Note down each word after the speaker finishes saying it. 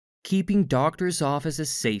keeping doctors' offices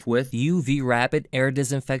safe with UV rapid air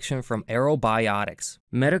disinfection from Aerobiotix.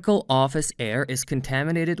 Medical office air is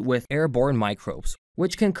contaminated with airborne microbes,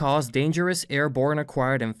 which can cause dangerous airborne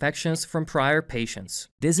acquired infections from prior patients.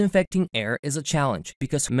 Disinfecting air is a challenge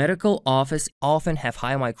because medical offices often have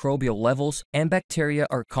high microbial levels and bacteria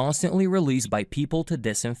are constantly released by people to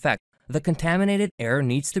disinfect. The contaminated air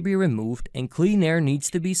needs to be removed and clean air needs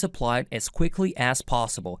to be supplied as quickly as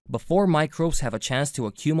possible before microbes have a chance to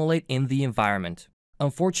accumulate in the environment.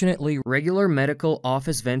 Unfortunately, regular medical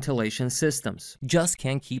office ventilation systems just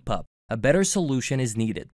can't keep up. A better solution is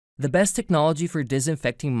needed. The best technology for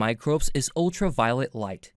disinfecting microbes is ultraviolet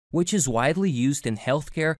light, which is widely used in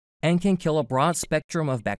healthcare and can kill a broad spectrum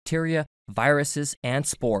of bacteria, viruses, and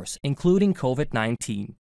spores, including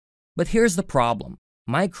COVID-19. But here's the problem.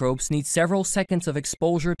 Microbes need several seconds of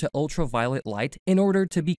exposure to ultraviolet light in order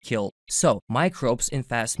to be killed, so microbes in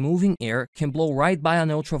fast-moving air can blow right by an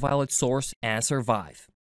ultraviolet source and survive.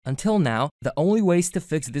 Until now, the only ways to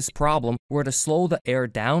fix this problem were to slow the air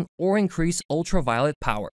down or increase ultraviolet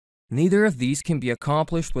power. Neither of these can be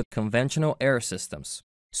accomplished with conventional air systems.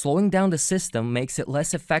 Slowing down the system makes it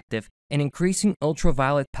less effective, and increasing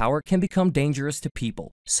ultraviolet power can become dangerous to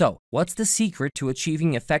people. So, what's the secret to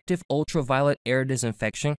achieving effective ultraviolet air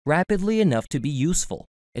disinfection rapidly enough to be useful?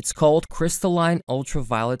 It's called crystalline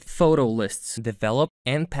ultraviolet photolysts, developed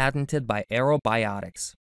and patented by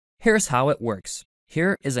Aerobiotix. Here's how it works.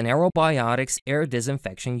 Here is an Aerobiotix air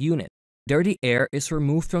disinfection unit. Dirty air is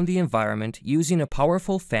removed from the environment using a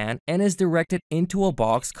powerful fan and is directed into a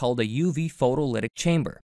box called a UV photolytic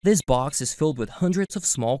chamber. This box is filled with hundreds of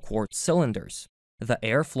small quartz cylinders. The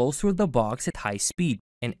air flows through the box at high speed,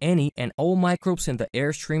 and any and all microbes in the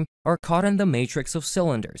airstream are caught in the matrix of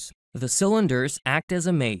cylinders. The cylinders act as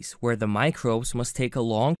a maze where the microbes must take a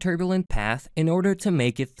long turbulent path in order to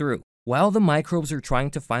make it through. While the microbes are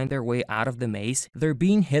trying to find their way out of the maze, they're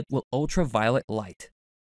being hit with ultraviolet light.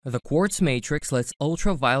 The quartz matrix lets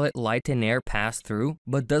ultraviolet light and air pass through,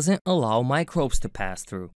 but doesn't allow microbes to pass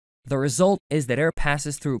through. The result is that air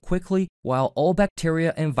passes through quickly, while all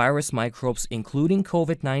bacteria and virus microbes, including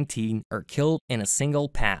COVID-19, are killed in a single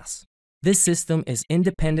pass. This system is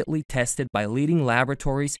independently tested by leading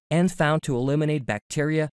laboratories and found to eliminate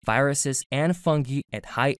bacteria, viruses, and fungi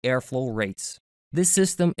at high airflow rates. This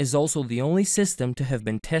system is also the only system to have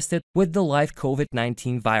been tested with the live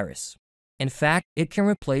COVID-19 virus. In fact, it can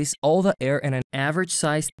replace all the air in an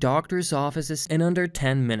average-sized doctor's offices in under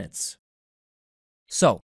 10 minutes.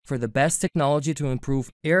 So, for the best technology to improve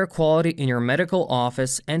air quality in your medical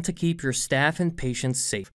office and to keep your staff and patients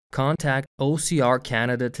safe, contact OCR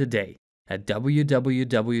Canada today at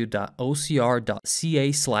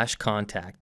www.ocr.ca/contact.